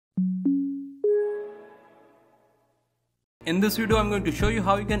In this video I'm going to show you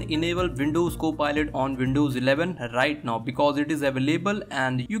how you can enable Windows Copilot on Windows 11 right now, because it is available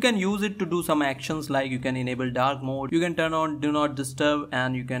and you can use it to do some actions like you can enable dark mode, you can turn on do not disturb,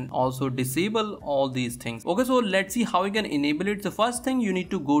 and you can also disable all these things. Okay, so let's see how you can enable it. The first thing, you need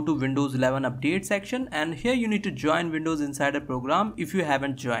to go to Windows 11 update section, and here you need to join Windows Insider program if you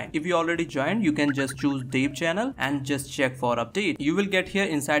haven't joined. If you already joined, you can just choose dev channel and just check for update. You will get here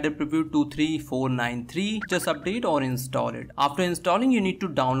Insider Preview 23493. Just update or install it. After installing, you need to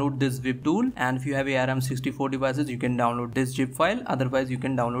download this zip tool, and if you have ARM64 devices, you can download this zip file, otherwise you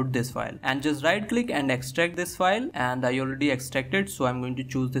can download this file, and just right click and extract this file. And I already extracted, so I'm going to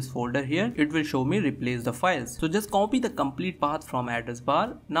choose this folder here. It will show me replace the files. So just copy the complete path from address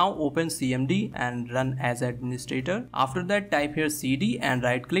bar. Now open CMD and run as administrator. After that, type here cd and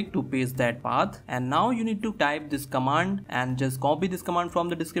right click to paste that path. And now you need to type this command and just copy this command from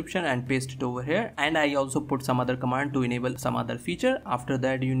the description and paste it over here. And I also put some other command to enable some other feature. After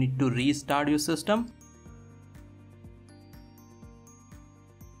that, you need to restart your system.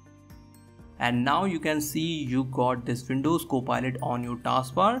 And now you can see you got this Windows Copilot on your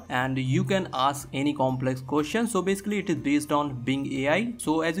taskbar, and you can ask any complex question. So basically it is based on Bing AI.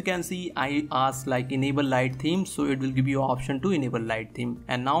 So as you can see, I asked like enable light theme, so it will give you option to enable light theme,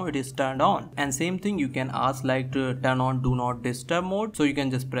 and now it is turned on. And same thing, you can ask like to turn on do not disturb mode, so you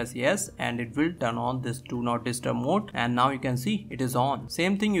can just press yes and it will turn on this do not disturb mode, and now you can see it is on.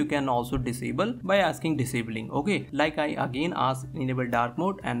 Same thing, you can also disable by asking disabling. Okay, like I again asked enable dark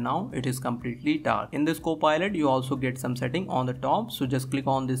mode, and now it is completely dark. In this Copilot, you also get some setting on the top, so just click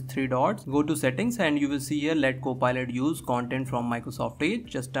on these three dots, go to settings, and you will see here let Copilot use content from Microsoft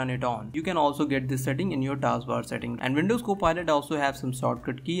Edge. Just turn it on. You can also get this setting in your taskbar setting. And Windows Copilot also have some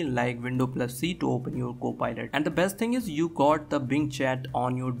shortcut key like Windows+C to open your Copilot. And the best thing is you got the Bing chat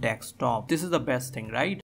on your desktop. This is the best thing, right?